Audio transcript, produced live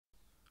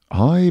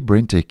Hi,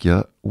 BrenTech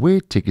here, where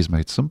tech is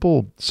made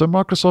simple. So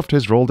Microsoft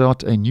has rolled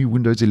out a new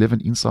Windows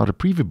 11 Insider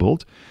Preview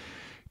build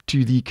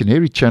to the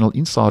Canary Channel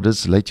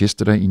insiders late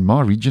yesterday in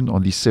my region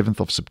on the 7th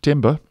of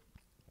September.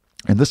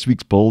 And this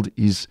week's build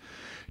is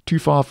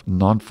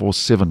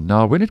 25947.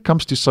 Now, when it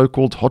comes to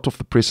so-called hot off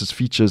the presses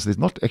features, there's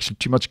not actually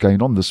too much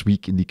going on this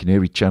week in the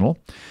Canary Channel.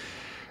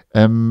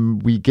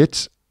 We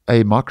get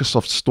a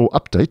Microsoft Store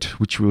update,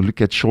 which we'll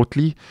look at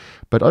shortly.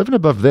 But over and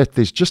above that,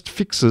 there's just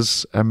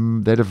fixes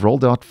that have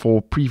rolled out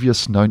for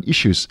previous known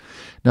issues.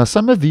 Now,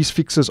 some of these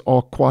fixes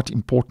are quite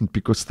important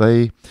because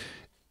they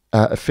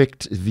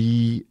affect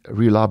the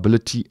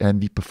reliability and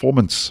the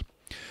performance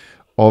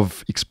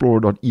of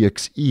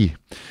Explorer.exe.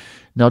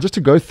 Now, just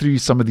to go through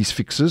some of these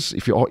fixes,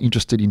 if you are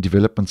interested in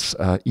developments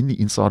in the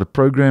Insider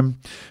program,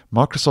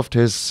 Microsoft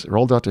has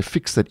rolled out a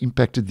fix that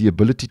impacted the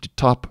ability to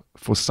type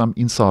for some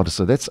insiders.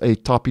 So that's a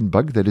typing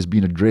bug that has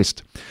been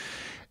addressed.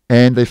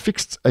 And they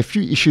fixed a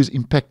few issues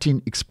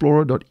impacting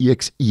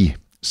Explorer.exe.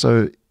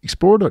 So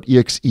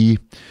Explorer.exe,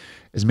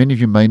 as many of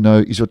you may know,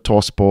 is your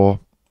taskbar,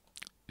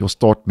 your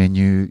start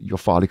menu, your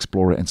file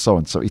explorer, and so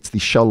on. So it's the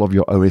shell of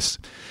your OS.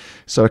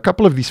 So a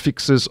couple of these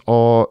fixes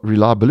are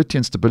reliability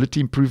and stability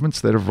improvements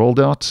that have rolled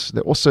out.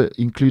 They also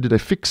included a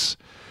fix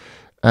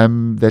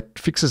that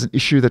fixes an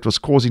issue that was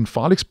causing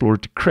File Explorer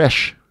to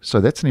crash.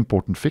 So that's an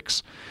important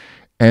fix.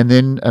 And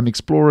then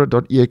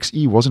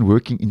Explorer.exe wasn't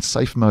working in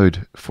safe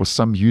mode for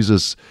some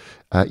users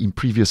in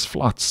previous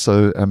flights.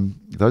 So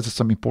those are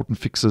some important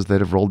fixes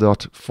that have rolled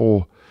out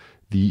for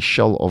the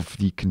shell of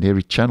the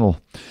Canary Channel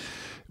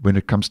when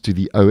it comes to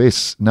the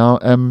OS. Now,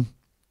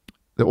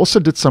 they also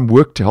did some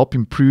work to help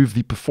improve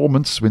the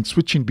performance when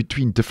switching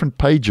between different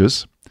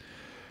pages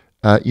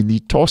in the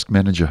Task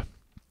Manager.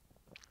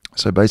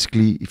 So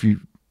basically, if you're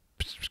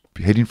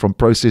heading from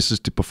processes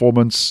to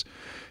performance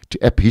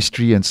to app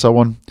history and so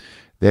on,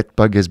 that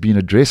bug has been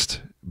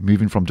addressed,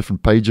 moving from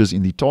different pages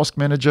in the Task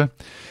Manager.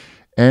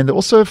 And they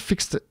also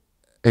fixed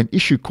an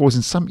issue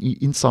causing some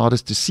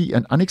insiders to see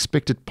an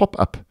unexpected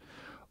pop-up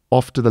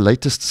after the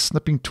latest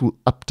snipping tool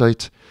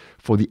update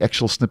for the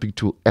actual snipping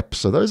tool app.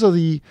 So those are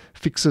the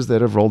fixes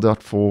that have rolled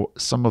out for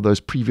some of those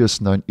previous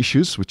known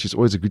issues, which is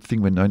always a good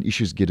thing when known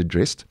issues get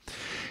addressed.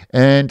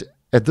 And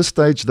at this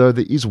stage, though,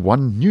 there is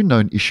one new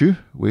known issue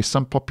where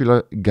some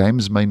popular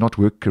games may not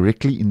work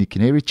correctly in the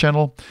Canary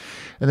Channel.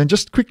 And then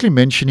just quickly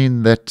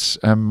mentioning that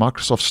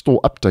Microsoft Store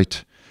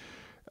update,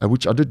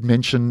 which I did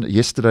mention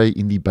yesterday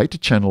in the beta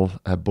channel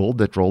build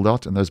that rolled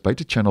out, and those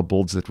beta channel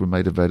builds that were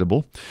made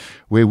available,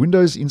 where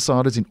Windows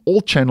insiders in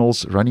all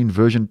channels running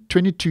version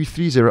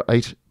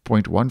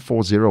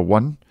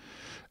 22308.1401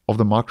 of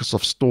the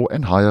Microsoft Store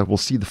and higher will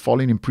see the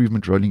following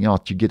improvement rolling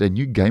out. You get a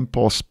new Game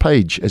Pass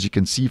page, as you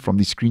can see from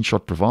the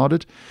screenshot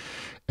provided.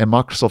 And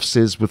Microsoft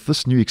says with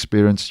this new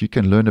experience, you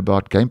can learn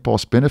about Game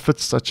Pass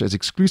benefits such as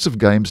exclusive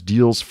games,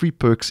 deals, free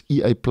perks,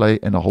 EA Play,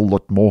 and a whole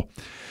lot more.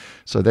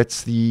 So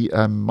that's the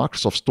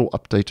Microsoft Store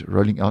update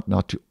rolling out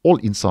now to all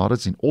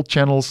insiders in all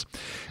channels.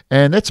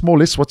 And that's more or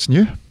less what's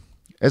new.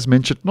 As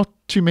mentioned, not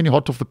too many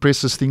hot off the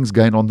presses things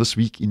going on this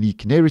week in the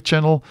Canary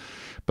Channel,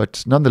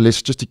 but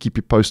nonetheless, just to keep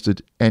you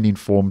posted and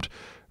informed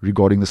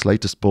regarding this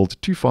latest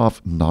build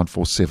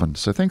 25947.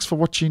 So thanks for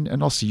watching,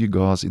 and I'll see you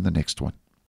guys in the next one.